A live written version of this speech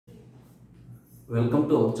Welcome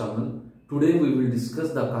to our channel. Today we will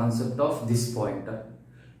discuss the concept of this pointer.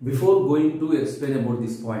 Before going to explain about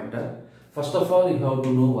this pointer, first of all you have to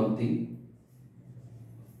know one thing.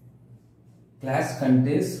 Class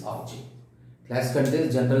contains object. Class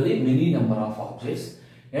contains generally many number of objects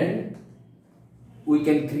and we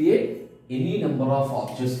can create any number of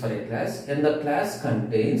objects for a class, and the class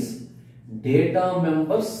contains data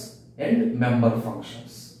members and member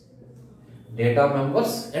functions. Data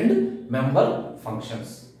members and member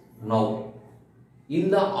functions. Now, in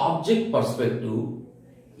the object perspective,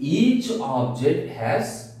 each object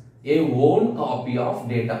has a own copy of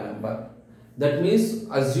data member. That means,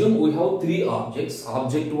 assume we have three objects,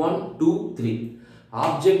 object 1, 2, 3.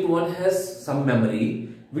 Object 1 has some memory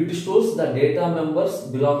which stores the data members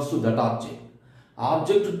belongs to that object.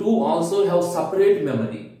 Object 2 also has separate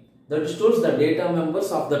memory that stores the data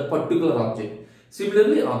members of that particular object.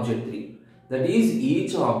 Similarly, object 3. That is,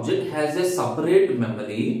 each object has a separate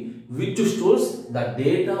memory which stores the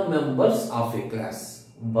data members of a class.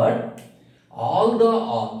 But all the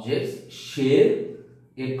objects share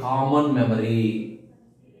a common memory.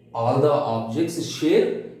 All the objects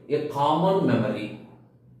share a common memory.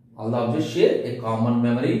 All the objects share a common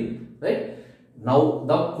memory, right? Now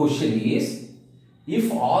the question is,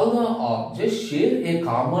 if all the objects share a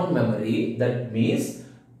common memory, that means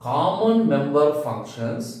common member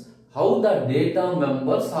functions, how the data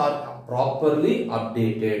members are properly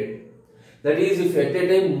updated. That is, if at a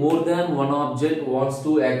time more than one object wants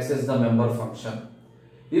to access the member function.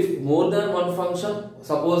 If more than one function,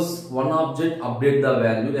 suppose one object update the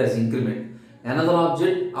value as increment, another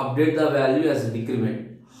object update the value as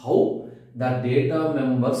decrement. How the data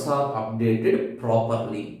members are updated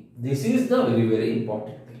properly. This is the very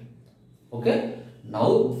important thing. Okay.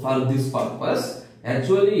 Now for this purpose,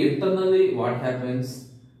 actually internally what happens?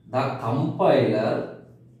 The compiler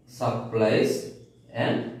supplies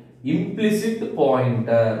an implicit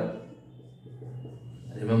pointer.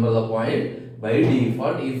 Remember the point? By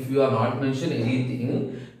default, if you are not mentioning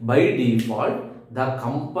anything, by default the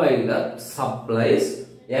compiler supplies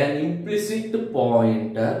an implicit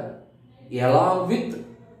pointer along with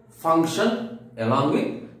function, along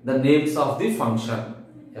with the names of the function,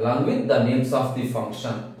 along with the names of the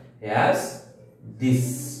function as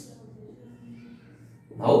this.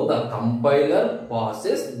 Now the compiler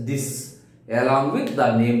passes this along with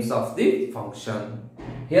the names of the function.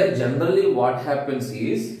 Here generally what happens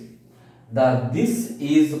is that this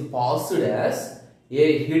is passed as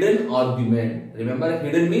a hidden argument. Remember,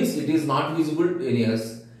 hidden means it is not visible to any of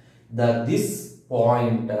us. This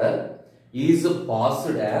pointer is passed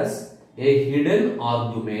as a hidden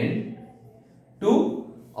argument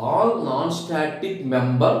to all non-static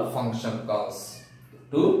member function calls.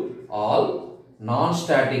 To all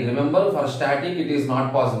non-static. Remember, for static it is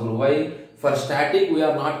not possible. Why? For static we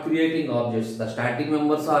are not creating objects. The static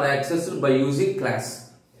members are accessed by using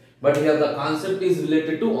class. But here the concept is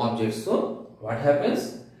related to objects. So what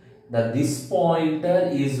happens? That this pointer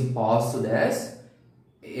is passed as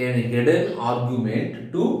a hidden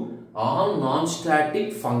argument to all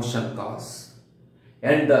non-static function calls.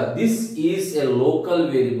 And this is a local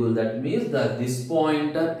variable. That means that this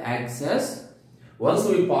pointer acts as, once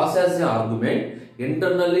we pass as an argument,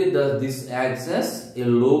 internally this acts as a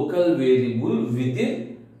local variable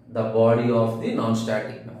within the body of the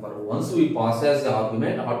non-static member. Once we pass as the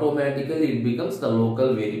argument, automatically it becomes the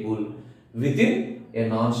local variable within a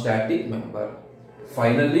non-static member.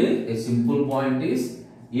 Finally, a simple point is,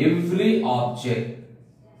 every object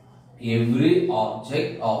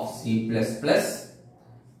of C++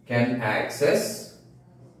 can access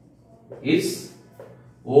its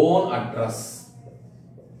own address.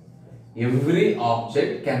 Every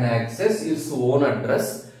object can access its own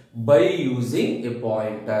address by using a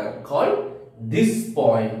pointer called this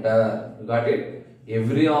pointer. You got it?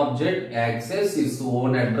 Every object accesses its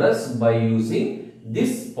own address by using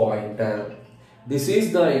this pointer. This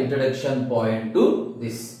is the introduction point to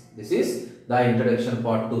this. This is the introduction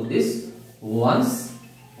part to this. Once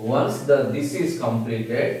this is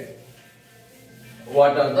completed,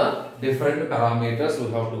 what are the different parameters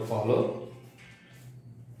we have to follow?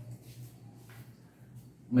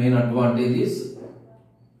 Main advantage is,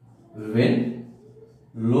 when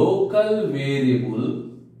local variable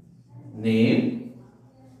name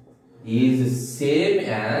is same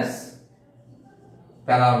as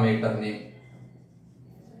parameter name.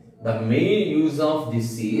 The main use of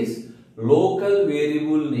this is, local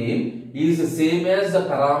variable name is same as the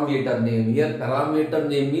parameter name. Here parameter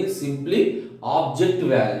name is simply object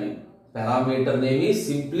value. Parameter name is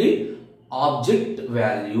simply object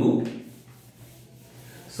value.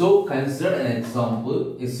 So So consider an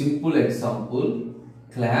example, a simple example,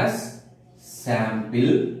 class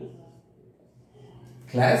sample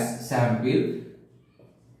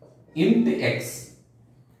int x,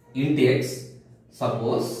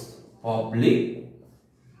 suppose public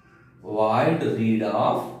void read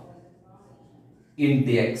of int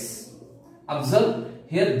x. Observe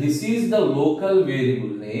here, this is the local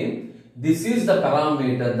variable name, this is the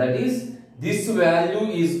parameter, that is this value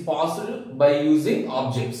is passed by using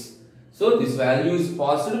objects. So this value is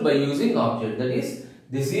passed by using object, that is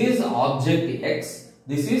this is object x,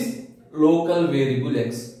 this is local variable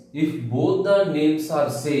x. If both the names are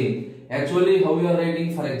same, actually how you are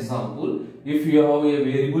writing, for example, if you have a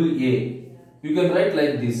variable a, you can write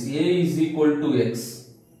like this, a is equal to x,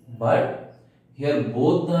 but here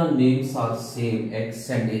both the names are same, x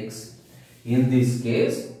and x. In this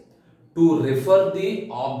case, to refer the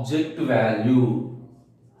object value,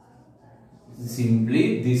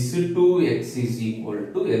 simply this 2x is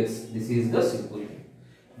equal to x. This is the simple thing.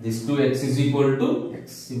 This 2x is equal to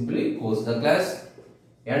x. Simply close the class,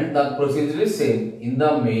 and the procedure is same. In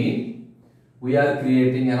the main, we are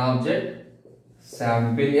creating an object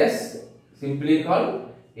sample s, simply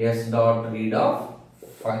called s dot read of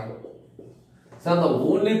 5. So the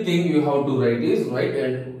only thing you have to write is write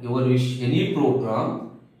at your wish any program.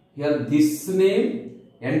 Here this name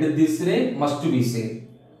and this name must be same.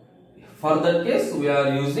 For that case, we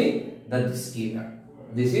are using the schema.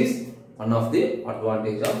 This is one of the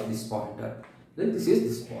advantage of this pointer. Then this is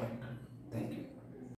this pointer. Thank you.